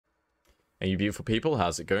Hey you beautiful people,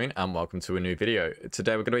 how's it going? And welcome to a new video.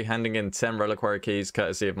 Today we're going to be handing in 10 reliquary keys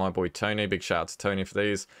courtesy of my boy Tony. Big shout out to Tony for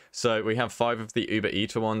these. So we have 5 of the Uber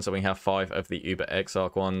EATER ones and we have 5 of the Uber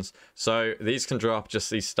EXARCH ones. So these can drop just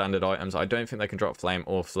these standard items. I don't think they can drop flame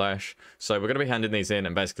or flesh. So we're going to be handing these in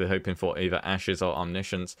and basically hoping for either ashes or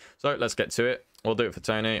omniscience. So let's get to it. We'll do it for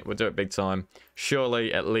Tony. We'll do it big time.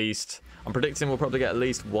 Surely at least, I'm predicting we'll probably get at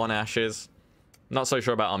least 1 ashes. Not so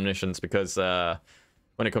sure about omniscience because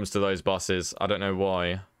when it comes to those bosses, I don't know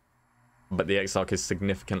why, but the EXARCH is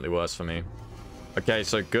significantly worse for me. Okay,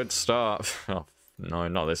 so good start. Oh, no,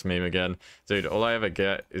 not this meme again. Dude, all I ever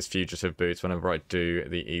get is fugitive boots whenever I do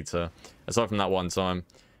the EATER. Aside from that one time.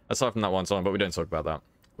 But we don't talk about that.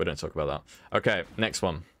 We don't talk about that. Okay, next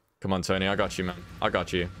one. Come on, Tony. I got you, man. I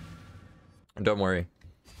got you. Don't worry.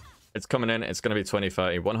 It's coming in. It's going to be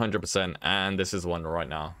 2030, 100%. And this is the one right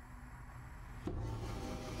now.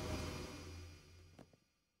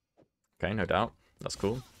 Okay, no doubt. That's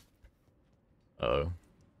cool. Uh-oh.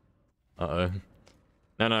 Uh-oh.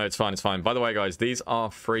 No, it's fine, it's fine. By the way, guys, these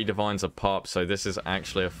are 3 divines a pop, so this is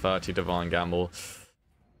actually a 30 divine gamble.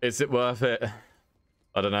 Is it worth it?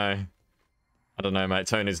 I don't know. I don't know, mate.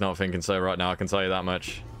 Tony's not thinking so right now, I can tell you that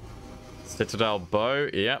much. Citadel bow.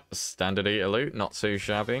 Yep. Standard EATER loot. Not too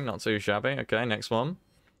shabby, not too shabby. Okay, next one.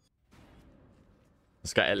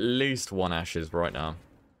 Let's get at least 1 ashes right now.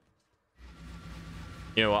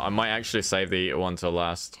 You know what? I might actually save the EATER one till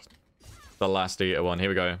last. The last EATER one. Here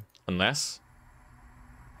we go. Unless.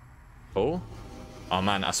 Oh. Oh,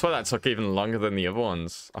 man. I swear that took even longer than the other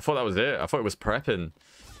ones. I thought that was it. I thought it was prepping.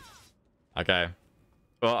 Okay.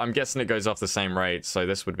 Well, I'm guessing it goes off the same rate, so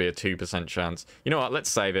this would be a 2% chance. You know what? Let's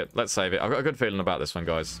save it. Let's save it. I've got a good feeling about this one,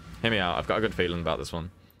 guys. Hear me out. I've got a good feeling about this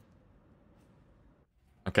one.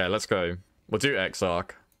 Okay, let's go. We'll do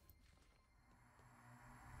EXARCH.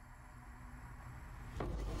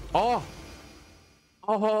 Oh!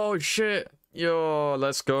 Oh, shit! Yo,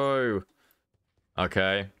 let's go.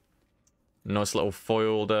 Okay. Nice little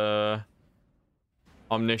foiled,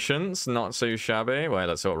 omniscience. Not so shabby. Wait,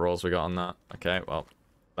 let's see what rolls we got on that. Okay, well,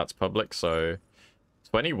 that's public, so...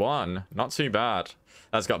 21. Not too bad.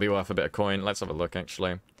 That's got to be worth a bit of coin. Let's have a look,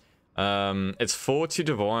 actually. It's 40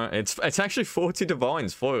 divine... It's actually 40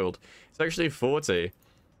 divines foiled. It's actually 40.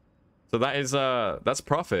 So that is, that's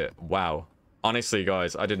profit. Wow. Honestly,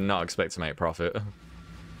 guys, I did not expect to make profit.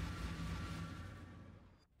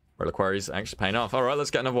 Reliquaries actually paying off. Alright,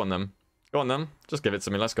 let's get another one then. Go on then. Just give it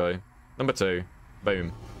to me. Let's go. Number 2.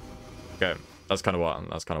 Boom. Okay. That's kind of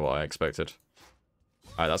what I expected.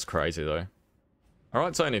 Alright, that's crazy though.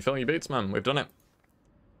 Alright, Tony, fill your boots, man. We've done it.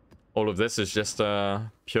 All of this is just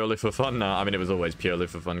purely for fun now. I mean, it was always purely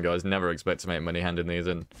for fun, guys. Never expect to make money handing these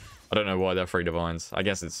in. I don't know why they're 3 divines. I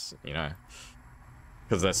guess it's, you know,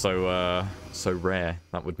 because they're so rare.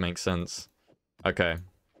 That would make sense. Okay.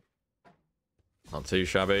 Not too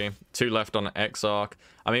shabby. 2 left on EXARCH.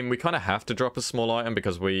 I mean, we kind of have to drop a small item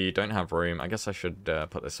because we don't have room. I guess I should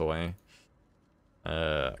put this away.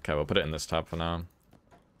 Okay, we'll put it in this tab for now.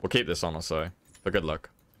 We'll keep this on also, for good luck.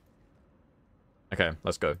 Okay,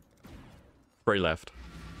 let's go. 3 left.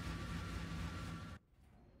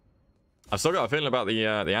 I've still got a feeling about the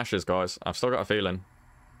ashes, guys. I've still got a feeling.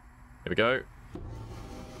 Here we go.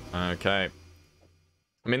 Okay.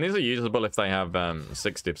 I mean, these are usable if they have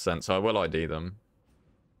 60%, so I will ID them.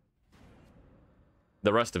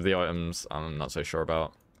 The rest of the items, I'm not so sure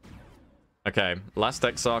about. Okay, last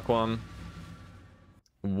EXARCH one.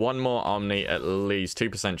 1 more Omni at least.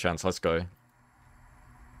 2% chance. Let's go.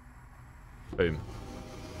 Boom.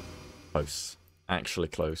 Close. Actually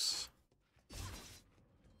close.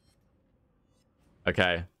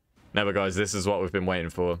 Okay. Never, guys. This is what we've been waiting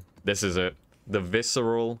for. This is it. The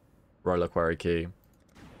visceral reliquary key.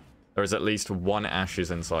 There is at least 1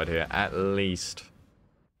 ashes inside here. At least.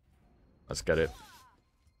 Let's get it.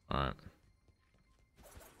 Alright.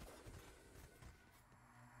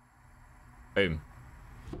 Boom.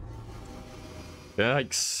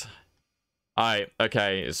 Yikes. Alright,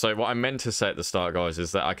 okay. So what I meant to say at the start, guys,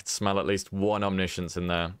 is that I could smell at least 1 omniscience in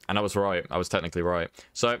there. And I was right. I was technically right.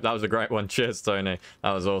 So that was a great one. Cheers, Tony.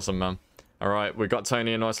 That was awesome, man. Alright, we got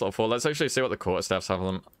Tony a nice little 4. Let's actually see what the quarterstaffs have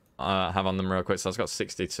on them real quick. So that's got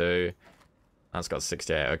 62. That's got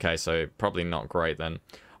 68. Okay, so probably not great then.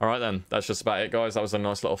 Alright then, that's just about it, guys. That was a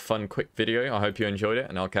nice little fun quick video. I hope you enjoyed it,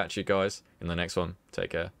 and I'll catch you guys in the next one. Take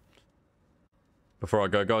care. Before I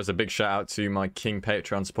go, guys, a big shout out to my King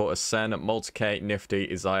Patreon supporters, Sen, Multi-K,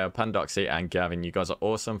 Nifty, Isaiah, Pandoxy, and Gavin. You guys are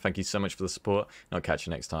awesome. Thank you so much for the support, and I'll catch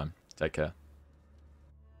you next time. Take care.